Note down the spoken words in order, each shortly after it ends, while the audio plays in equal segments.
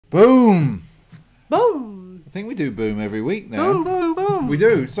Boom! Boom! I think we do boom every week now. Boom, boom, boom. We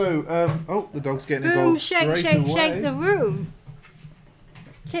do. So, oh, the dog's getting Boom, involved shake, straight shake, away. shake the room.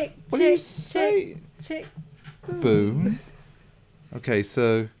 Tick, What do you tick, say? tick, tick. Boom. Okay,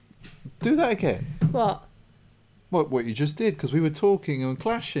 so do that again. What? What you just did, because we were talking and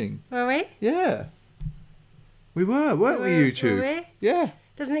clashing. Were we? Yeah. We weren't we, YouTube? Were we? Yeah.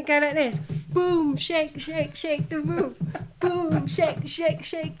 Doesn't it go like this? Boom, shake, shake, shake the room. Boom, shake, shake,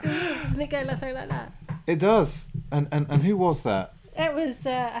 shake the room. Doesn't it go like that? It does. And who was that? It was,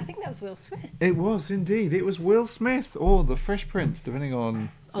 I think that was Will Smith. It was indeed. It was Will Smith or the Fresh Prince, depending on...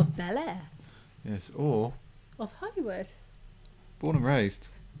 Of Bel Air. Yes, or... Of Hollywood. Born and raised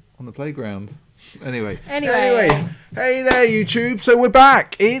on the playground. Anyway. Hey there, YouTube. So we're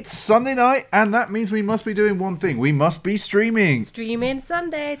back. It's Sunday night, and that means we must be doing one thing. We must be streaming. Streaming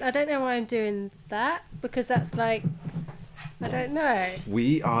Sundays. I don't know why I'm doing that, because that's like, I don't know.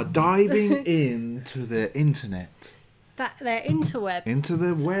 We are diving into the internet. They're interwebs. Into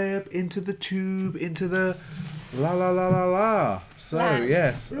the web, into the tube, into the la la la la la. So,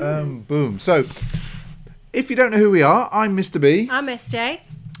 yes, boom. So, if you don't know who we are, I'm Mr. B. I'm SJ.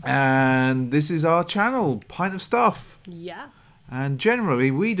 And this is our channel, Pint of Stuff. Yeah. And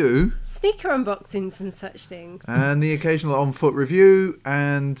generally we do sneaker unboxings and such things. And the occasional on-foot review,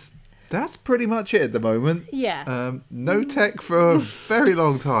 and that's pretty much it at the moment. Yeah. No tech for a very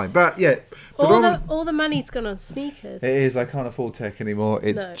long time. But yeah. All the money's gone on sneakers. It is. I can't afford tech anymore.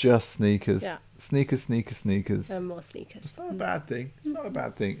 It's just sneakers. Yeah. Sneakers, sneakers, sneakers. And more sneakers. It's not a bad thing. It's not a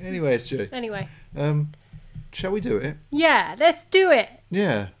bad thing. Anyway, SJ. Anyway. Shall we do it? Yeah, let's do it.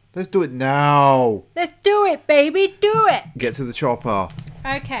 Yeah, let's do it now. Let's do it, baby. Do it. Get to the chopper.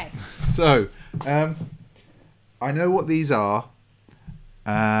 Okay. So, I know what these are.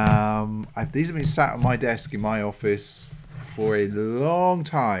 These have been sat on my desk in my office for a long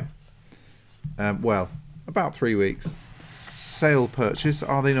time. Well, about 3 weeks. Sale purchase,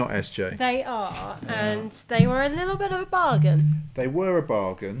 are they not, SJ? They are, and they were a little bit of a bargain. They were a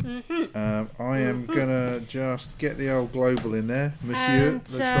bargain. I am gonna just get the old global in there, Monsieur and,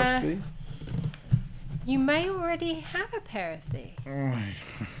 the Trusty. You may already have a pair of these.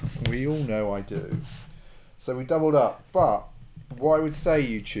 We all know I do. So we doubled up, but what I would say,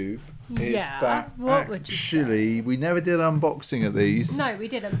 YouTube, is that actually we never did an unboxing of these. No, we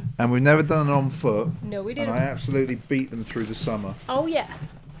didn't. And we've never done it on foot. No, we didn't. And I absolutely beat them through the summer. Oh, yeah.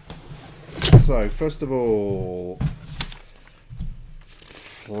 So, first of all,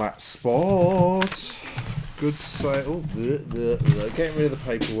 Flat Spot. Good sale. Getting rid of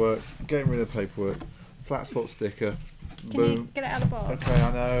the paperwork. Flat Spot sticker. Can you get it out of the box? Okay,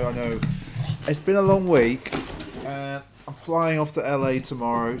 I know. It's been a long week. And I'm flying off to LA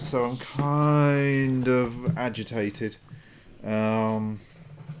tomorrow, so I'm kind of agitated. Right,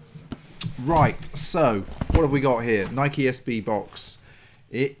 so what have we got here? Nike SB box.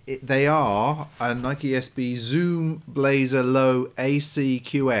 They are a Nike SB Zoom Blazer Low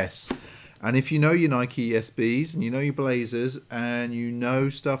ACQS. And if you know your Nike SBs and you know your Blazers and you know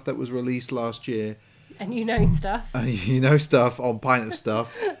stuff that was released last year, and you know stuff, on Pint of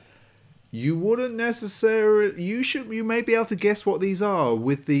Stuff. You wouldn't necessarily... You may be able to guess what these are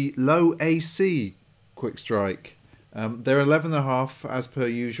with the low AC quick strike. They're 11.5 as per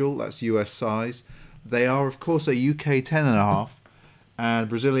usual. That's US size. They are, of course, a UK 10.5 and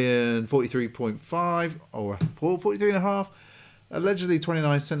Brazilian 43.5 or 43.5. Allegedly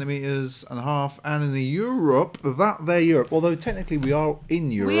 29 centimeters and a half. And in the Europe, they're Europe. Although technically we are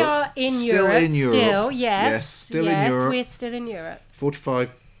in Europe. We are still in Europe. Still, yes. Yes, still in Europe. We're still in Europe.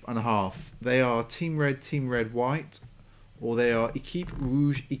 45.5. They are Team Red White, or they are Equipe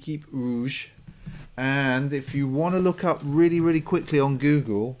Rouge. And if you want to look up really quickly on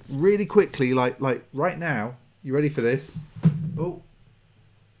Google, really quickly, like right now, you ready for this? Oh,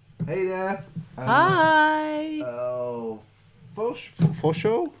 hey there. Hi. Oh,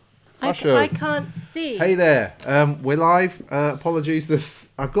 Fosho? I can't see. Hey there. We're live. Apologies.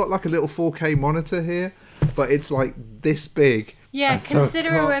 I've got like a little 4K monitor here, but it's like this big. Yeah,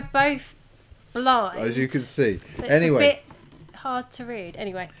 considering we're both blind. As you can see. It's anyway. a bit hard to read.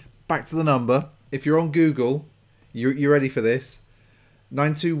 Anyway. Back to the number. If you're on Google, you're ready for this.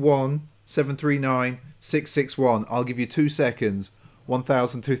 921-739-661. I'll give you 2 seconds.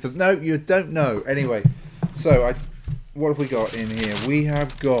 1,000, 2,000. No, you don't know. Anyway, so what have we got in here? We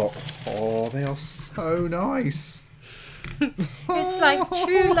have got... Oh, they are so nice. It's like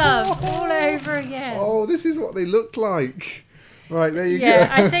true love all over again. Oh, this is what they look like. Right, there you go. Yeah,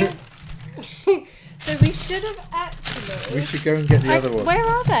 I think so we should have actually... We should go and get the other one. Where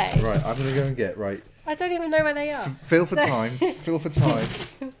are they? Right, I'm going to go and get, right. I don't even know where they are. Feel for time. Feel for time.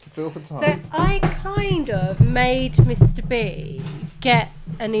 Feel for So time. I kind of made Mr. B get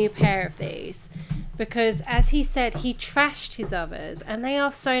a new pair of these because, as he said, he trashed his others, and they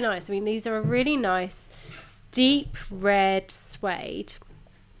are so nice. I mean, these are a really nice deep red suede.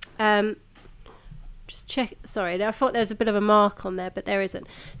 Just check. Sorry, I thought there was a bit of a mark on there, but there isn't.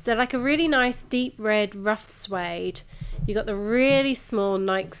 So they're like a really nice deep red rough suede. You got the really small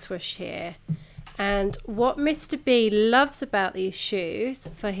Nike swoosh here. And what Mr. B loves about these shoes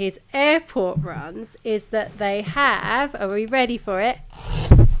for his airport runs is that they have, are we ready for it?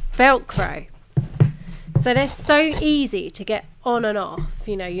 Velcro. So they're so easy to get on and off.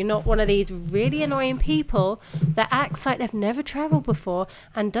 You know, you're not one of these really annoying people that acts like they've never travelled before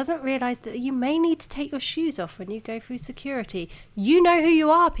and doesn't realise that you may need to take your shoes off when you go through security. You know who you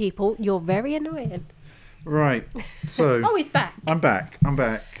are, people. You're very annoying. Right. So. Oh, he's back. I'm back.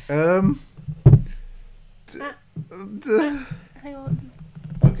 Hang on.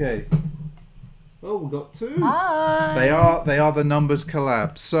 Okay. Oh, we got two. Hi. They are the numbers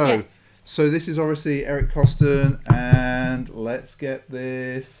collab. So Yes. so this is obviously Eric Coston, and let's get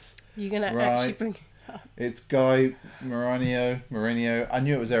this. You're going to right. actually bring it up. It's Guy Mourinho. I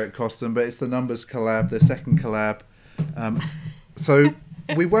knew it was Eric Coston, but it's the numbers collab, the second collab. So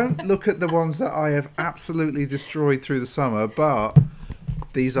we won't look at the ones that I have absolutely destroyed through the summer, but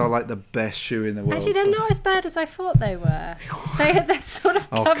these are like the best shoe in the world. Actually, they're not as bad as I thought they were. They're sort of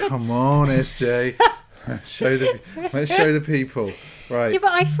Oh, covered. come on, SJ. Let's show the people. Right. Yeah,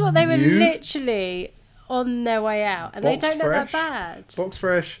 but I thought they were You- literally on their way out, and they Box don't look that fresh. bad. Box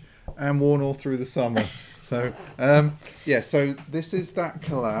fresh and worn all through the summer. So, so this is that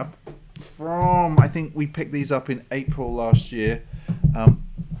collab from, I think we picked these up in April last year.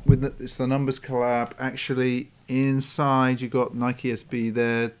 It's the numbers collab. Actually, inside you got Nike SB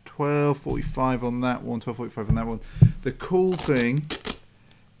there, 12.45 on that one, 12.45 on that one. The cool thing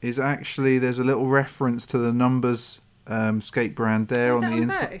is actually there's a little reference to the numbers skate brand there Is on that the on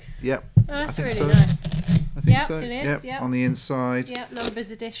inside. both? Yep. Oh, that's think really so. nice. I think Yep, so. it is, Yep. yep. On the inside. Yep,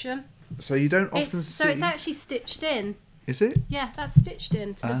 numbers edition. So you don't often It's, see. so it's actually stitched in. Is it? Yeah, that's stitched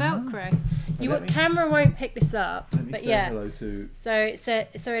into the Ah. Velcro. Let me- Camera won't pick this up, Let me but say yeah. hello to. So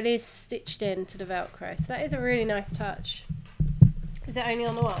it is stitched into the Velcro. So that is a really nice touch. Is it only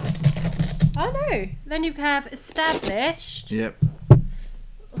on the one? Oh no! Then you have established. Yep.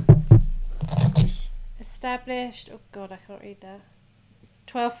 Established. Oh god, I can't read that.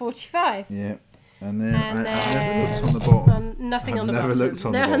 12.45. Yep. And then And I've never looked then on the bottom. nothing I've on the never bottom. looked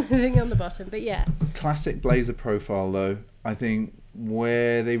on the bottom. Nothing on the bottom, but yeah. Classic blazer profile though. I think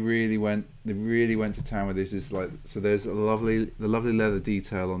where they really went to town with this is like, so there's the lovely leather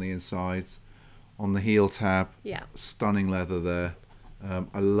detail on the insides, on the heel tab. Yeah. Stunning leather there.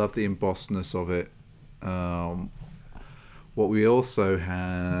 I love the embossedness of it. What we also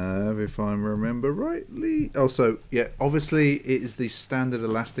have, if I remember rightly, obviously it is the standard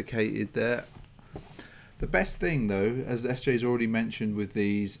elasticated there. The best thing though, as SJ's already mentioned with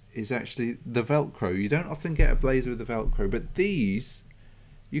these, is actually the Velcro. You don't often get a blazer with the Velcro, but these,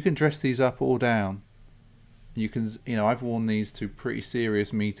 you can dress these up or down. You can, I've worn these to pretty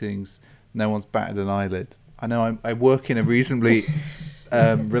serious meetings. No one's batted an eyelid. I know I work in a reasonably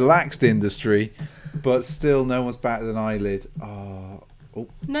relaxed industry, but still no one's batted an eyelid. Oh.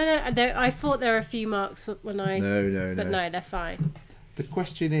 No, I thought there were a few marks when I. No. But no, they're fine. The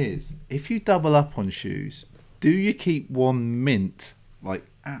question is, if you double up on shoes, do you keep one mint, like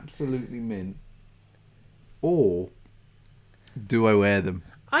absolutely mint, or do I wear them?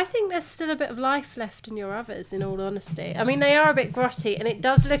 I think there's still a bit of life left in your others, in all honesty. I mean, they are a bit grotty, and it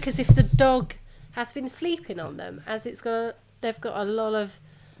does look as if the dog has been sleeping on them, as they've got a lot of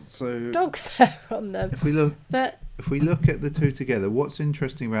dog fur on them. If we look at the two together, what's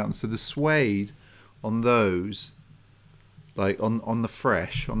interesting about them? So the suede on those, like on the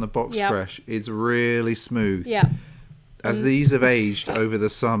fresh, on the box fresh, is really smooth. Yeah. As these have aged over the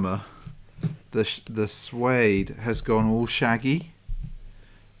summer, the suede has gone all shaggy.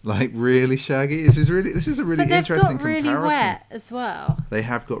 Like really shaggy. This is a really interesting comparison. But they've got really wet as well. They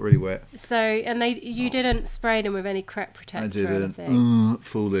have got really wet. So, and you didn't spray them with any crep protector I didn't. or anything.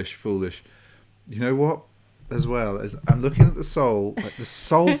 Foolish. You know what? As well as I'm looking at the sole, like the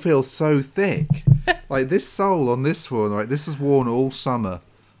sole feels so thick. Like this sole on this one, like this was worn all summer,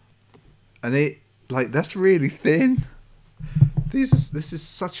 and that's really thin. This is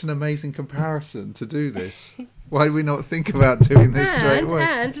such an amazing comparison to do this. Why do we not think about doing this straight away?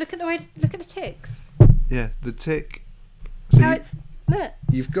 And look at the ticks. Yeah, the tick. So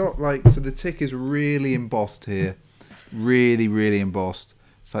you've got so the tick is really embossed here, really embossed.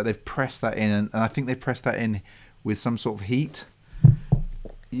 It's like they've pressed that in, and I think they pressed that in with some sort of heat.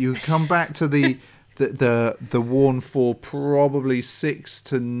 You come back to the worn for probably 6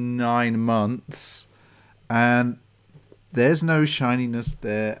 to 9 months, and there's no shininess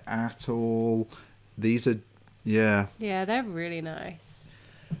there at all. These are, yeah. Yeah, they're really nice.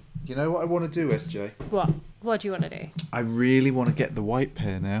 You know what I want to do, SJ? What? What do you want to do? I really want to get the white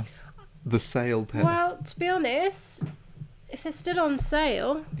pair now. The sale pair. Well, to be honest, if they're still on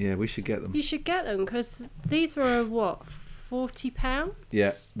sale... Yeah, we should get them. You should get them, because these were, what, £40?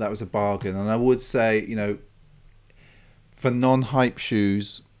 Yeah, that was a bargain. And I would say, you know, for non-hype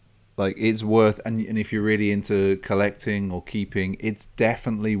shoes, like, it's worth... And if you're really into collecting or keeping, it's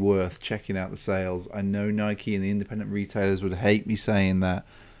definitely worth checking out the sales. I know Nike and the independent retailers would hate me saying that.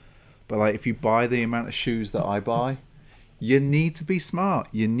 But, like, if you buy the amount of shoes that I buy, you need to be smart.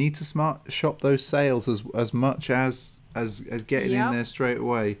 You need to smart shop those sales as much as getting in there straight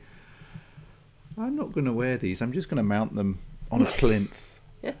away. I'm not going to wear these. I'm just going to mount them on a plinth.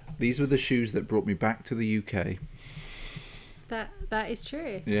 These were the shoes that brought me back to the UK. That is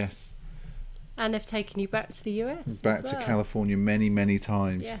true. Yes. And they've taken you back to the US. Back to California many, many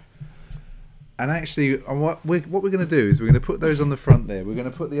times. Yes. And actually, what we're going to do is we're going to put those on the front there. We're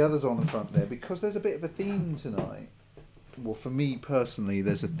going to put the others on the front there because there's a bit of a theme tonight. Well, for me personally,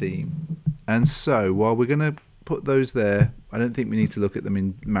 there's a theme. And so, while we're going to put those there, I don't think we need to look at them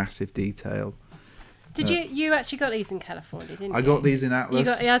in massive detail. Did you actually got these in California, didn't you? I got these in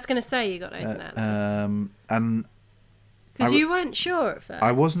Atlas. I was going to say you got those in Atlas. And because you weren't sure at first.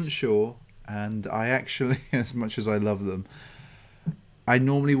 I wasn't sure, and I actually, as much as I love them, I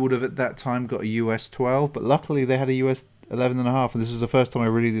normally would have at that time got a US 12, but luckily they had a US 11.5, and this is the first time I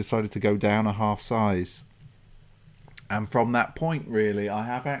really decided to go down a half size. And from that point, really, I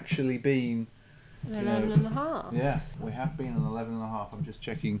have actually been... 11.5. Yeah, we have been an 11.5. I'm just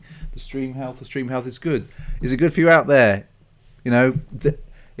checking the stream health. The stream health is good. Is it good for you out there? You know,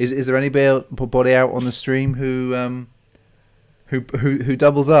 is there anybody out on the stream who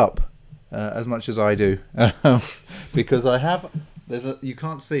doubles up as much as I do? Because I have... you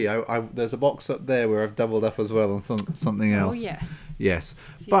can't see. There's a box up there where I've doubled up as well on something else. Oh yes.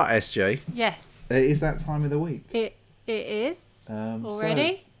 Yes. But SJ. Yes. It is that time of the week. It is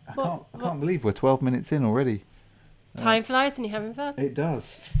already. So I can't believe we're 12 minutes in already. Time flies when you're having fun. It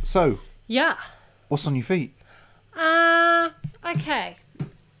does. So. Yeah. What's on your feet? Okay.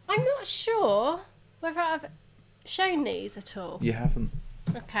 I'm not sure whether I've shown these at all. You haven't.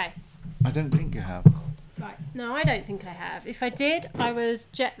 Okay. I don't think you have. Right. No, I don't think I have. If I did, I was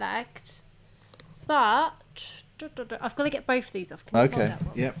jet lagged. But I've got to get both of these off. Can you hold that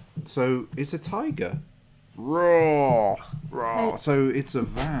one? Yep. So it's a tiger. Raw. So it's a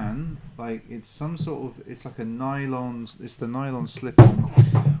van. Like it's some sort of. It's like a nylon. It's the nylon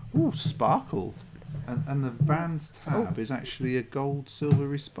slip-on. Ooh, sparkle. And the van's tab is actually a gold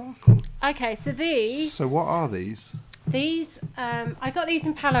silvery sparkle. Okay, so these. So what are these? These. I got these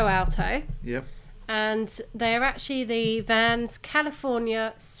in Palo Alto. Yep. And they're actually the Vans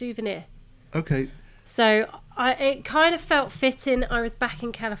California souvenir. Okay. So it kind of felt fitting. I was back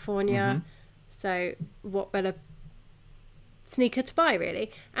in California, so what better sneaker to buy,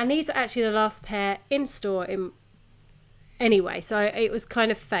 really? And these are actually the last pair in store anyway, so it was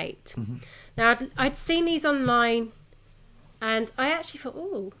kind of fate. Now, I'd seen these online, and I actually thought,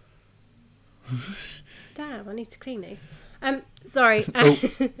 ooh, damn, I need to clean these. Sorry.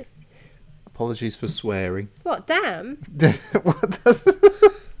 Apologies for swearing. What, damn? What does...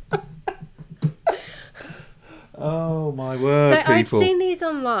 Oh, my word, so people. I'd seen these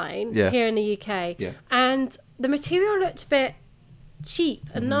online here in the UK, and the material looked a bit cheap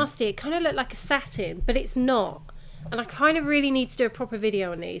and nasty. It kind of looked like a satin, but it's not. And I kind of really need to do a proper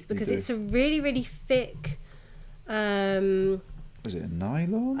video on these because it's a really, really thick... Was it a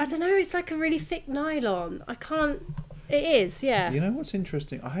nylon? I don't know. It's like a really thick nylon. I can't... It is, yeah. You know what's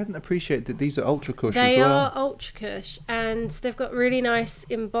interesting? I hadn't appreciated that these are ultra cush as well. They are ultra cush, and they've got really nice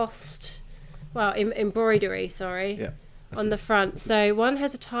embossed, embroidery. Sorry, on the front. So one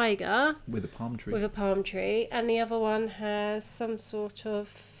has a tiger with a palm tree. And the other one has some sort of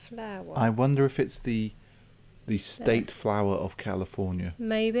flower. I wonder if it's the state flower of California.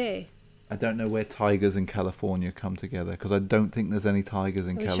 Maybe. I don't know where tigers in California come together because I don't think there's any tigers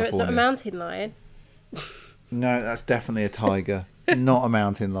in California. Sure it's not a mountain lion? No, that's definitely a tiger, not a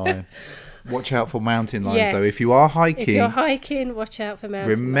mountain lion. Watch out for mountain lions, though. If you are hiking... If you're hiking, watch out for mountain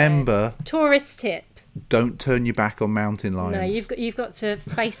lions. Remember... Tourist tip. Don't turn your back on mountain lions. No, you've got to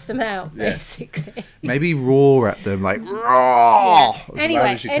face them out, basically. Maybe roar at them, like, roar!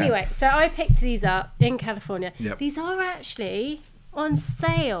 Anyway, so I picked these up in California. Yep. These are actually on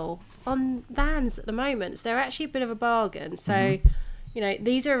sale on Vans at the moment. So they're actually a bit of a bargain. So... You know,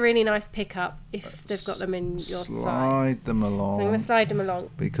 these are a really nice pickup if they've got them in your size. Slide them along. So I'm going to slide them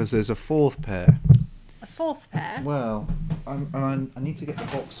along. Because there's a fourth pair. A fourth pair? Well, I need to get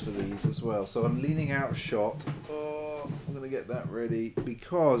the box for these as well. So I'm leaning out of shot. Oh, I'm going to get that ready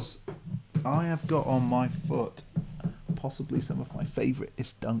because I have got on my foot possibly some of my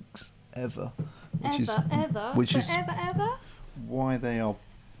favouriteest dunks ever. Which is why they are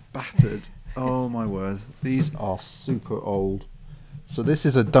battered. Oh my word. These are super old. So this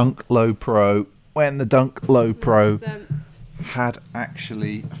is a Dunk Low Pro. When the Dunk Low Pro had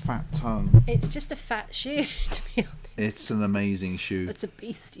actually a fat tongue. It's just a fat shoe, to be honest. It's an amazing shoe. It's a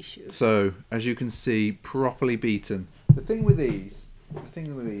beastie shoe. So, as you can see, properly beaten. The thing with these,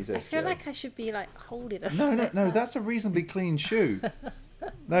 SJ, I feel like I should be like holding them. No, that's a reasonably clean shoe.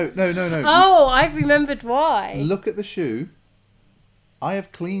 No. Oh, I've remembered why. Look at the shoe. I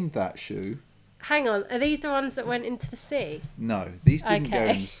have cleaned that shoe. Hang on, are these the ones that went into the sea? No, these didn't go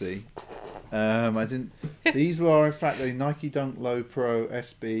Okay. in the sea. I didn't. These were in fact the Nike Dunk Low Pro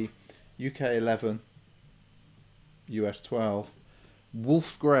SB UK 11, US 12,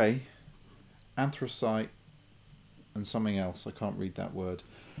 wolf grey, anthracite, and something else. I can't read that word.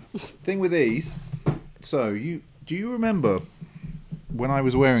 Thing with these. So do you remember when I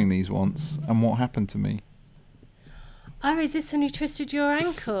was wearing these once and what happened to me? Oh, is this when you twisted your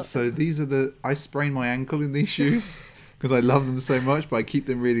ankle? So these are I sprained my ankle in these shoes because I love them so much, but I keep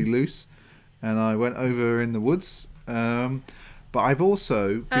them really loose. And I went over in the woods. But I've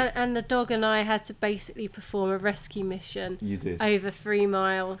also... And the dog and I had to basically perform a rescue mission. You did. Over 3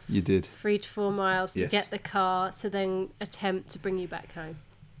 miles. You did. 3 to 4 miles to Yes. get the car to then attempt to bring you back home.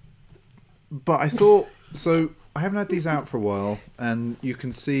 But I thought... So I haven't had these out for a while. And you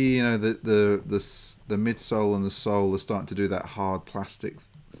can see, you know, the midsole and the sole are starting to do that hard plastic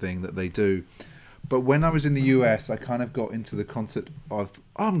thing that they do. But when I was in the US, I kind of got into the concept of,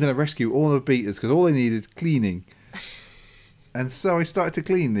 I'm going to rescue all the beaters because all they need is cleaning. And so I started to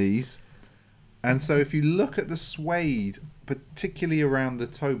clean these. And so if you look at the suede, particularly around the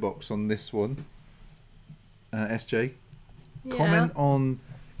toe box on this one, SJ, comment on,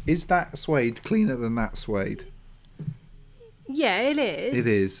 is that suede cleaner than that suede? Yeah, it is. It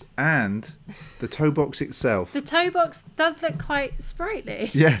is. And the toe box itself. The toe box does look quite sprightly.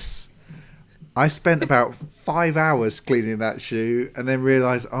 Yes. I spent about 5 hours cleaning that shoe and then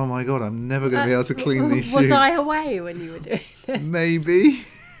realised, oh my God, I'm never going to be able to clean these shoes. Was I away when you were doing it? Maybe.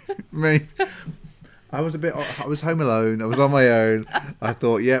 I was home alone. I was on my own. I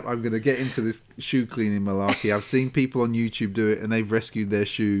thought, yep, I'm going to get into this shoe cleaning malarkey. I've seen people on YouTube do it and they've rescued their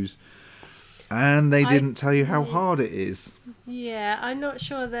shoes. And they didn't tell you how hard it is. Yeah, I'm not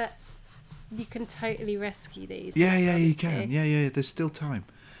sure that you can totally rescue these. Yeah, you can. Yeah, there's still time.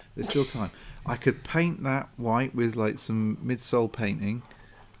 I could paint that white with like some midsole painting.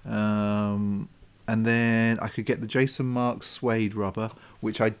 And then I could get the Jason Marks suede rubber,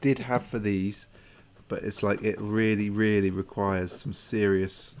 which I did have for these. But it's like it really, really requires some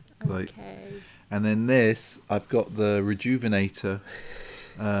serious like. Okay. And then this, I've got the Rejuvenator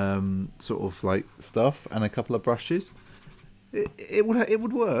sort of like stuff and a couple of brushes. It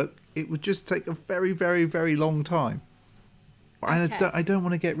would work. It would just take a very, very, very long time. And Okay. I don't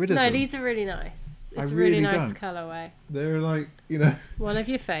want to get rid of them. No, these are really nice. It's I a really really nice don't. colourway. They're like, you know. One of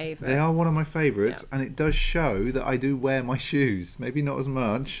your favourites. They are one of my favourites, and it does show that I do wear my shoes. Maybe not as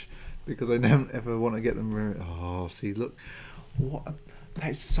much, because I don't ever want to get them. Oh, see, look,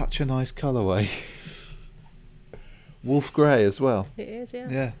 that is such a nice colourway. Wolf grey as well. It is, yeah.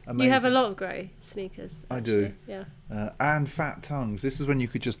 Yeah, amazing. You have a lot of grey sneakers. I do. Yeah. And fat tongues. This is when you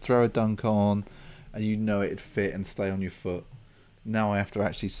could just throw a dunk on, and you know it'd fit and stay on your foot. Now I have to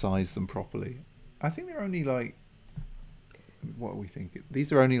actually size them properly. I think they're only like, what are we thinking?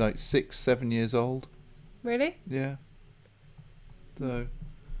 These are only like 6-7 years old. Really? Yeah. So,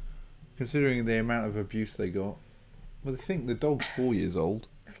 considering the amount of abuse they got, well, I think the dog's 4 years old.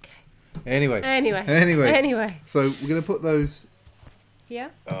 Okay. Anyway. So we're gonna put those. Yeah.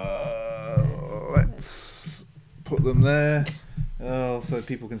 Let's put them there. Oh, so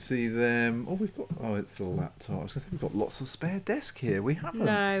people can see them. Oh, it's the laptop. I was gonna say we've got lots of spare desk here. We haven't.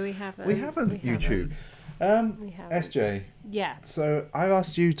 No, we haven't. We haven't. YouTube. We haven't. SJ. Yeah. So I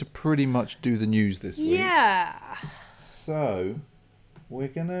asked you to pretty much do the news this week. Yeah. So we're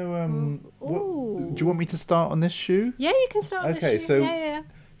gonna Ooh. do you want me to start on this shoe? Yeah, you can start. Okay, the shoe. so yeah.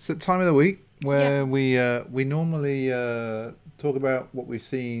 it's the time of the week where we normally talk about what we've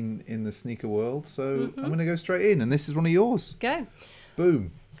seen in the sneaker world. So I'm going to go straight in, and this is one of yours. Go.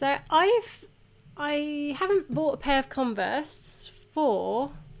 Boom. So I haven't bought a pair of Converse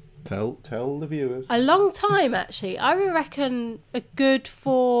for Tell the viewers. A long time, actually. I would reckon a good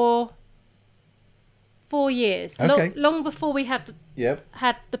 4 years. Okay. Long before we had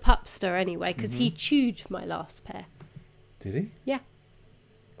the pupster anyway, because he chewed my last pair. Did he? Yeah.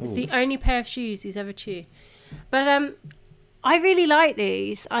 It's Ooh. the only pair of shoes he's ever chewed. But I really like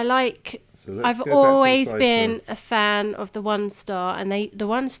these. I've always been a fan of the One Star, and the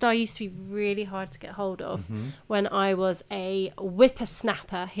One Star used to be really hard to get hold of when I was a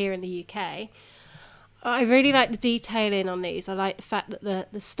whippersnapper here in the UK. I really like the detailing on these. I like the fact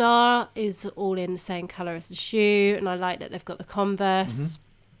that the star is all in the same colour as the shoe, and I like that they've got the Converse,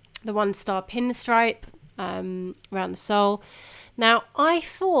 the One Star pinstripe around the sole. Now, I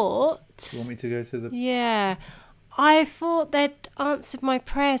thought... Do you want me to go to the... Yeah. I thought they'd answered my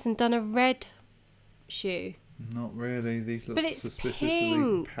prayers and done a red shoe. Not really. These look But it's suspiciously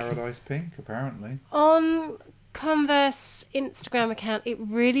pink. paradise pink, apparently. On Converse Instagram account, it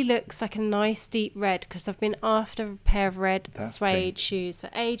really looks like a nice deep red, because I've been after a pair of red suede shoes for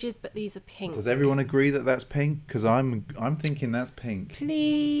ages, but these are pink. Does everyone agree that that's pink? Because I'm thinking that's pink.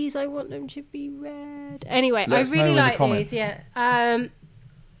 Please, I want them to be red. Anyway, Let us I know really in the like comments. these. Yeah.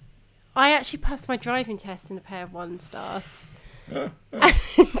 I actually passed my driving test in a pair of One Stars. And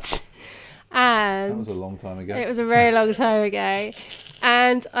that was a long time ago. it was a very long time ago.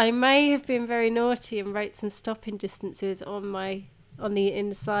 And I may have been very naughty and wrote some stopping distances on the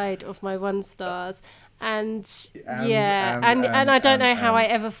inside of my One Stars. And I don't know how I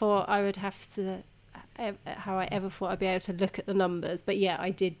ever thought I would have to, how I ever thought I'd be able to look at the numbers. But yeah, I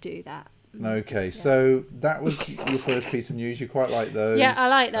did do that. Okay, so that was your first piece of news. You quite like those. Yeah, I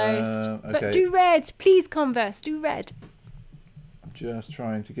like those. Okay. But do red. Please, Converse, do red. I'm just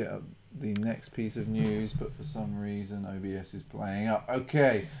trying to get up the next piece of news, but for some reason OBS is playing up.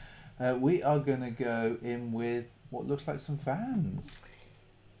 Okay, we are going to go in with what looks like some Vans.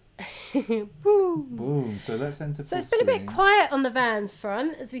 Boom. Boom. So let's enter. So it's been a bit quiet on the Vans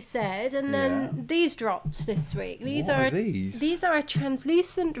front, as we said, and then Yeah. these dropped this week. What are these? These are a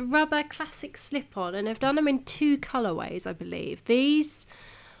translucent rubber classic slip-on, and they've done them in 2 colourways, I believe. These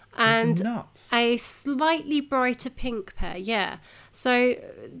and nuts. a slightly brighter pink pair. Yeah. So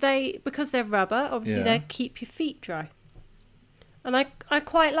because they're rubber, obviously they keep your feet dry, and I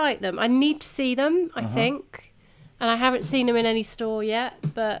quite like them. I need to see them, I think, and I haven't seen them in any store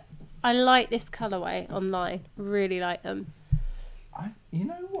yet, but I like this colourway online. Really like them. You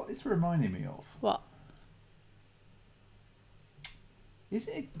know what it's reminding me of? What? Is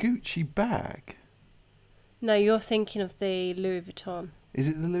it a Gucci bag? No, you're thinking of the Louis Vuitton. Is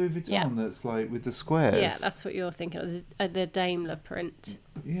it the Louis Vuitton that's like with the squares? Yeah, that's what you're thinking of, the Daimler print.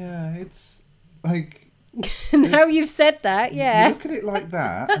 Yeah, it's like... Now you've said that, yeah. You look at it like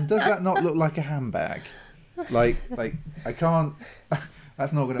that, and does that not look like a handbag? Like I can't...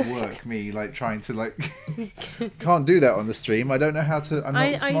 That's not going to work, me, like, trying to, like... Can't do that on the stream. I don't know how to... I'm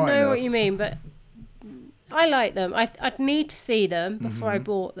not smart I know enough. what you mean, but I like them. I'd need to see them before I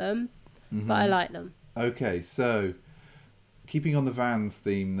bought them, but I like them. Okay, so... Keeping on the Vans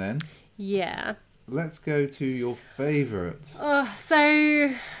theme, then. Yeah. Let's go to your favourite.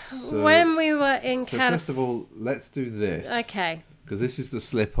 So when we were in California... first of all, let's do this. Okay. Because this is the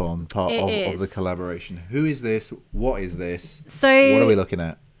slip-on part of the collaboration. Who is this? What is this? So what are we looking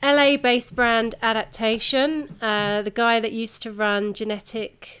at? LA-based brand Adaptation. The guy that used to run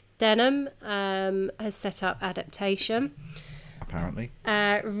Genetic Denim has set up Adaptation. Apparently.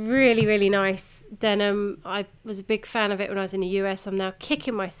 Really, really nice denim. I was a big fan of it when I was in the US. I'm now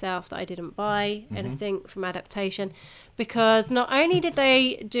kicking myself that I didn't buy anything from Adaptation, because not only did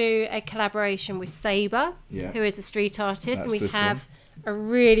they do a collaboration with Saber, who is a street artist, and we have a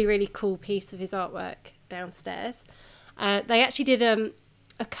really, really cool piece of his artwork downstairs. They actually did a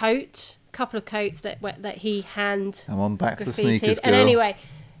couple of coats that he hand I'm on back to graffitied. sneakers, girl. And anyway,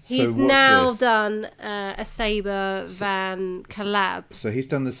 he's So what's now this? done a Saber Van collab. So he's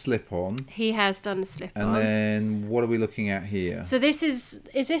done the slip-on. He has done the slip-on. And then what are we looking at here? So this is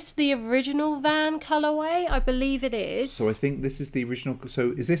this the original Van colorway? I believe it is. So I think this is the original.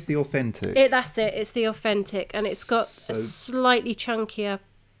 So is this the authentic? That's it. It's the authentic, and it's got a slightly chunkier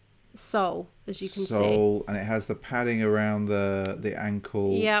sole, as you can see. And it has the padding around the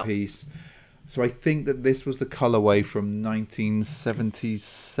ankle piece. So I think that this was the colorway from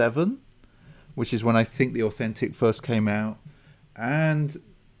 1977, which is when I think the authentic first came out. And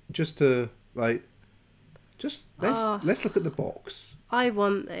just to let's look at the box. I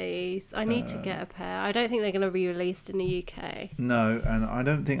want these. I need to get a pair. I don't think they're going to be released in the UK. No, and I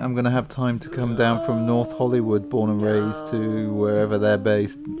don't think I'm going to have time to come down from North Hollywood, born and raised, to wherever they're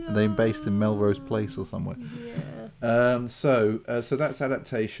based. They're based in Melrose Place or somewhere. Yeah. So that's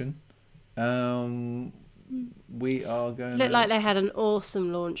adaptation. We are going. Looked like they had an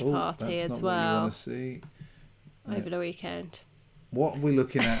awesome launch party that's as not what you well want to see over the weekend. What are we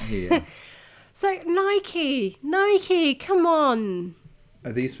looking at here? So Nike, come on.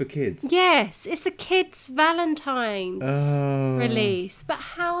 Are these for kids? Yes, it's a kids' Valentine's release. But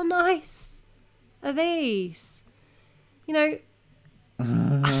how nice are these? You know,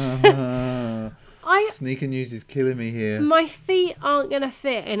 Sneaker news is killing me here. My feet aren't going to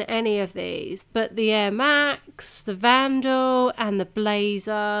fit in any of these, but the Air Max, the Vandal, and the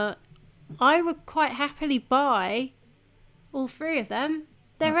Blazer, I would quite happily buy all three of them.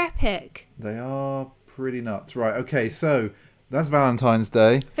 They're epic. They are pretty nuts. Right, okay, so that's Valentine's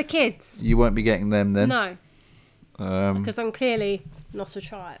Day. For kids. You won't be getting them then? No. Because I'm clearly not a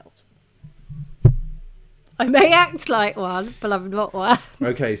child. I may act like one, but I'm not one.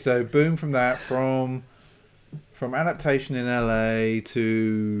 Okay, so boom from that, from adaptation in LA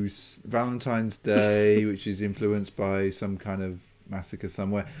to Valentine's Day, which is influenced by some kind of massacre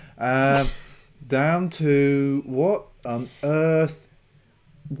somewhere, down to what on earth?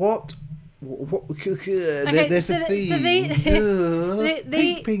 What? Okay, there's a theme.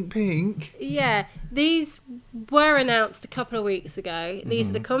 Pink. Yeah, these were announced a couple of weeks ago.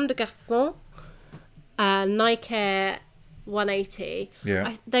 These are the Comme des Garçons. Nike Air 180.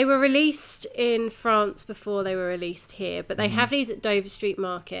 Yeah. They were released in France before they were released here, but they have these at Dover Street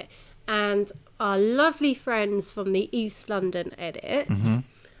Market. And our lovely friends from the East London edit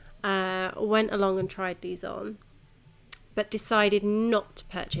went along and tried these on, but decided not to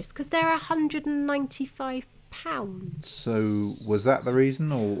purchase because they're £195. So was that the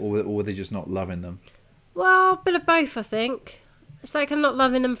reason, or were they just not loving them? Well, a bit of both, I think. It's like I'm not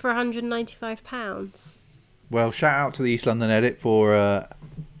loving them for £195. Well, shout out to the East London edit for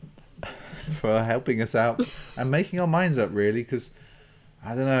helping us out and making our minds up, really, because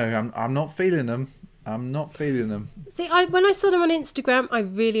I don't know, I'm not feeling them. See, when I saw them on Instagram, I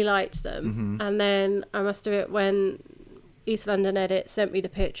really liked them, and then I must admit, when East London edit sent me the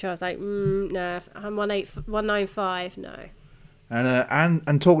picture, I was like, no, I'm 195, no.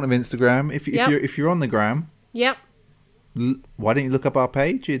 And talking of Instagram, if you're on the gram, yep. Why don't you look up our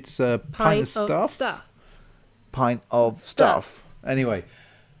page? It's Pint of Stuff. Pint of Stuff. Anyway,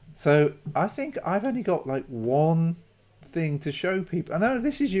 so I think I've only got like one thing to show people. I know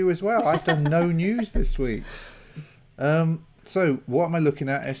this is you as well. I've done no news this week. So what am I looking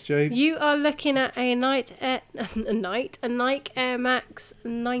at, SJ? You are looking at a Nike Air Max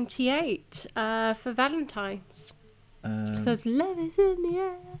 98 for Valentine's. Because love is in the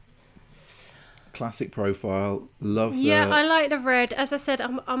air. Classic profile. Love. Yeah, I like the red. As I said,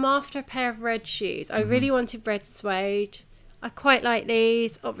 I'm after a pair of red shoes. I really wanted red suede. I quite like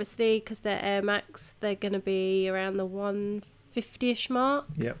these, obviously, because they're Air Max. They're going to be around the 150-ish mark.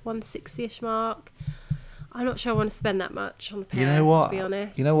 Yep. 160-ish mark. I'm not sure I want to spend that much on a pair, you know what? To be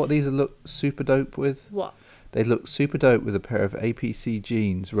honest. You know what these look super dope with? What? They look super dope with a pair of APC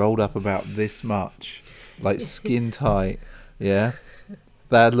jeans rolled up about this much, like skin tight. Yeah?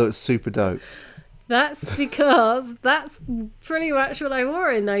 That looks super dope. That's because that's pretty much what I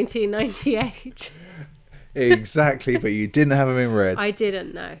wore in 1998. Exactly, but you didn't have them in red. I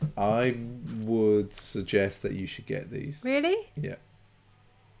didn't know. I would suggest that you should get these. Really? Yeah.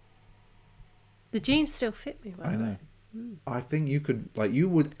 The jeans still fit me well. I know. I think you could,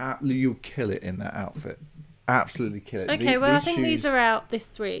 you kill it in that outfit. Absolutely kill it. Okay, I think these are out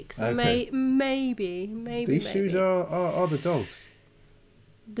this week, so okay. maybe. These shoes are the dogs.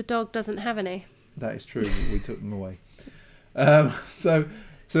 The dog doesn't have any. That is true. We took them away. So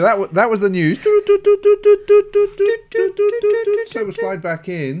that was the news. So we'll slide back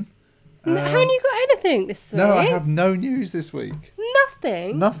in. Haven't you got anything this week? No, I have no news this week.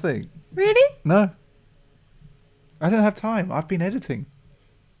 Nothing? Really? No. I don't have time. I've been editing.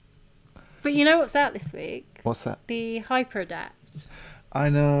 But you know what's out this week? What's that? The Hyper Adapt. I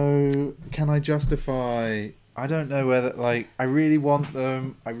know. Can I justify? I don't know whether, I really want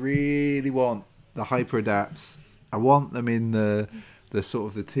them. I really want the Hyper Adapts. I want them in the sort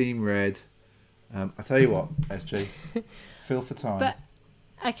of the team red. I tell you what, SJ, fill for time. But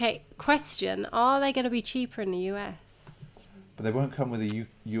okay, question: are they going to be cheaper in the US? But they won't come with a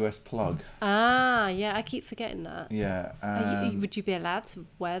US plug. Ah, yeah, I keep forgetting that. Yeah. Would you be allowed to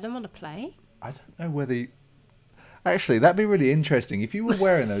wear them on a plane? I don't know whether. Actually, that'd be really interesting if you were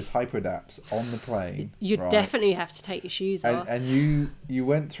wearing those Hyper Adapts on the plane. You'd definitely have to take your shoes off. And you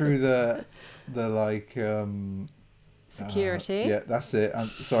went through the security. Yeah, that's it. I'm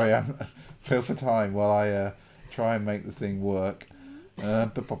sorry. I'm fill for time while I try and make the thing work.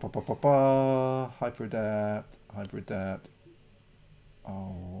 Hyperadapt.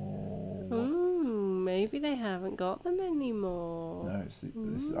 Oh. Ooh, maybe they haven't got them anymore. No,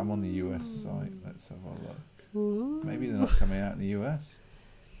 I'm on the US site. Let's have a look. Ooh. Maybe they're not coming out in the US,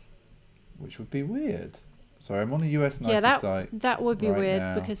 which would be weird. Sorry, I'm on the US Nike site. That would be right weird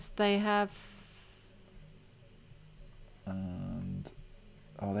now. because they have. And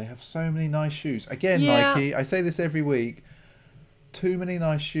they have so many nice shoes. Again, Yeah. Nike. I say this every week. Too many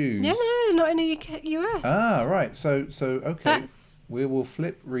nice shoes. Yeah, no, not in the US. Ah, right. So okay. That's We will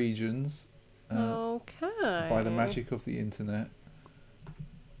flip regions. okay. By the magic of the internet.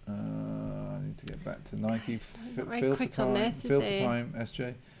 I need to get back to Nike. Feel for time. Feel for time,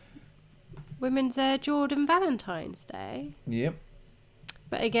 SJ. Women's Air Jordan Valentine's Day. Yep.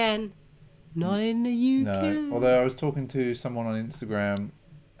 But again, not in the UK. No. Although I was talking to someone on Instagram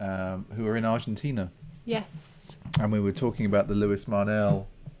who are in Argentina. Yes. And we were talking about the Lewis Marnell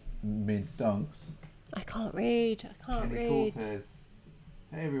mid dunks. I can't read. Kenny Cortez.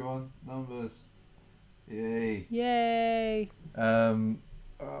 Hey everyone, numbers. Yay. Yay.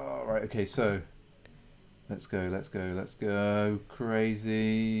 Right, okay, so let's go.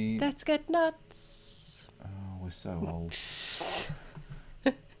 Crazy. Let's get nuts. Oh, we're so old.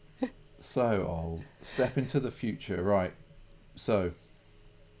 So old. Step into the future. Right. So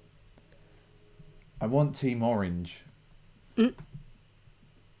I want Team Orange.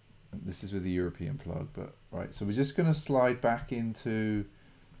 This is with the European plug, but right. So we're just going to slide back into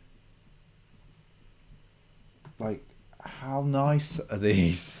like, how nice are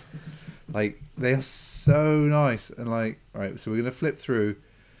these? Like, they are so nice. And like, right, so we're going to flip through.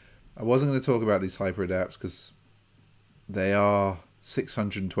 I wasn't going to talk about these hyper adapts because they are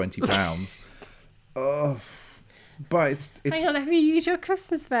 £620. Oh, but it's Hang on, have you used your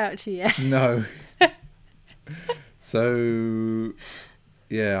Christmas voucher yet? No. So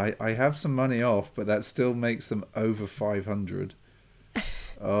yeah, I have some money off, but that still makes them over 500.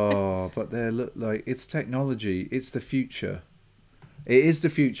 Oh, but they look like it's technology. It's the future. It is the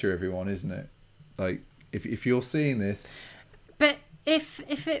future, everyone, isn't it? Like, if you're seeing this. But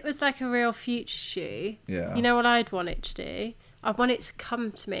if it was like a real future shoe, yeah, you know what I'd want it to do? I want it to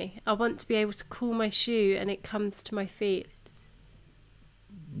come to me. I want to be able to call my shoe and it comes to my feet.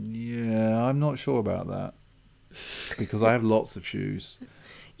 Yeah, I'm not sure about that. Because I have lots of shoes.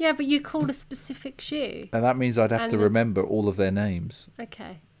 Yeah, but you call a specific shoe. And that means I'd have to remember all of their names.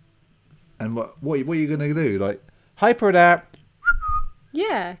 Okay. And what are you going to do? Like, hyperadapt.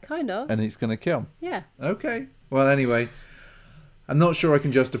 Yeah, kind of. And it's going to come. Yeah. Okay. Well, anyway, I'm not sure I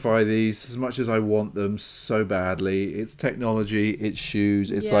can justify these as much as I want them so badly. It's technology, it's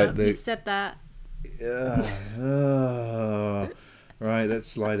shoes, it's like the... you said that. Right, let's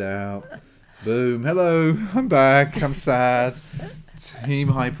slide out. Boom. Hello, I'm back. I'm sad. Team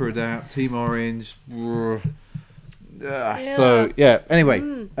Hyperadapt, Team Orange. So, yeah,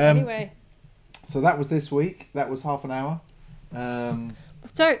 anyway. Anyway. So that was this week. That was half an hour.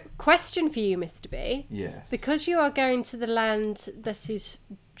 So, question for you, Mr. B. Yes. Because you are going to the land that is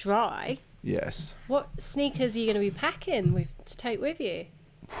dry. Yes. What sneakers are you going to be packing to take with you?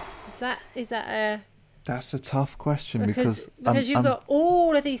 Is that a... That's a tough question because you've got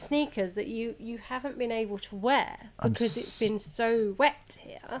all of these sneakers that you haven't been able to wear because it's been so wet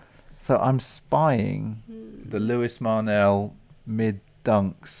here. So I'm spying the Lewis Marnell mid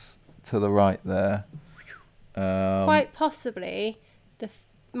dunks to the right there. Quite possibly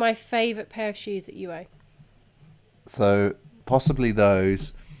my favourite pair of shoes that you own. So possibly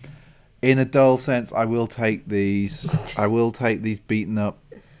those. In a dull sense, I will take these. I will take these beaten up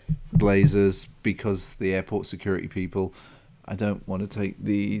blazers because the airport security people. I don't want to take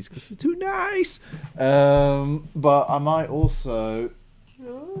these because they're too nice. But I might also.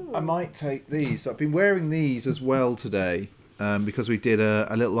 I might take these. So I've been wearing these as well today because we did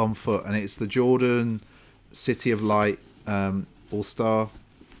a little on foot, and it's the Jordan City of Light All-Star.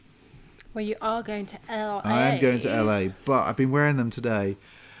 Well, you are going to LA. I am going to LA, but I've been wearing them today,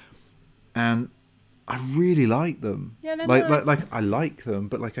 and I really like them. Yeah, they're like nice. I like them,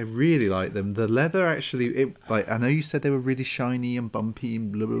 but like I really like them. The leather actually, I know you said they were really shiny and bumpy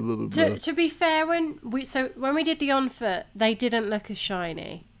and blah blah blah blah. To be fair, when we did the on foot, they didn't look as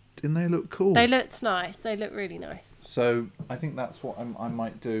shiny. Didn't they look cool? They looked nice. They looked really nice. So I think that's what I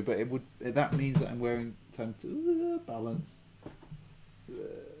might do, but that means that I'm wearing balance.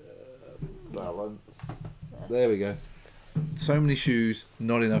 Balance. There we go. So many shoes,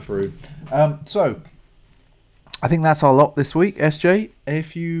 not enough room. So I think that's our lot this week, SJ.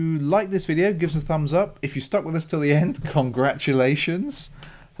 If you like this video, give us a thumbs up. If you stuck with us till the end, congratulations.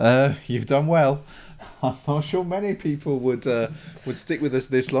 You've done well. I'm not sure many people would stick with us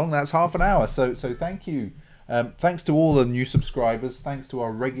this long. That's half an hour. So thank you. Thanks to all the new subscribers. Thanks to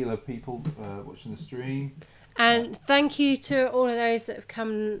our regular people watching the stream. And thank you to all of those that have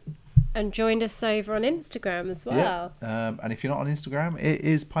come and joined us over on Instagram as well. Yeah. And if you're not on Instagram, it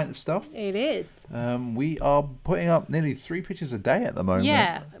is Pint of Stuff. It is. We are putting up nearly 3 pictures a day at the moment.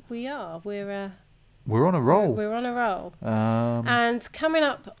 Yeah, we are. We're on a roll. We're on a roll. And coming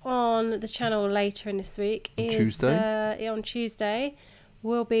up on the channel later in this week is on Tuesday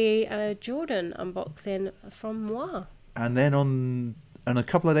will be a Jordan unboxing from moi. And then a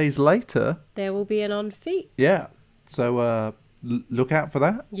couple of days later, there will be an on feet. Yeah. So look out for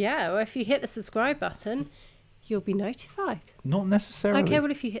that. Yeah, or if you hit the subscribe button, you'll be notified. Not necessarily. Okay,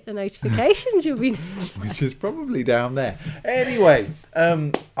 well, if you hit the notifications, you'll be notified. Which is probably down there. Anyway,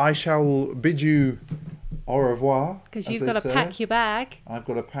 I shall bid you au revoir. Because you've got to pack your bag. I've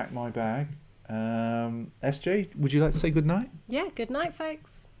got to pack my bag. SJ, would you like to say good night? Yeah, good night, folks.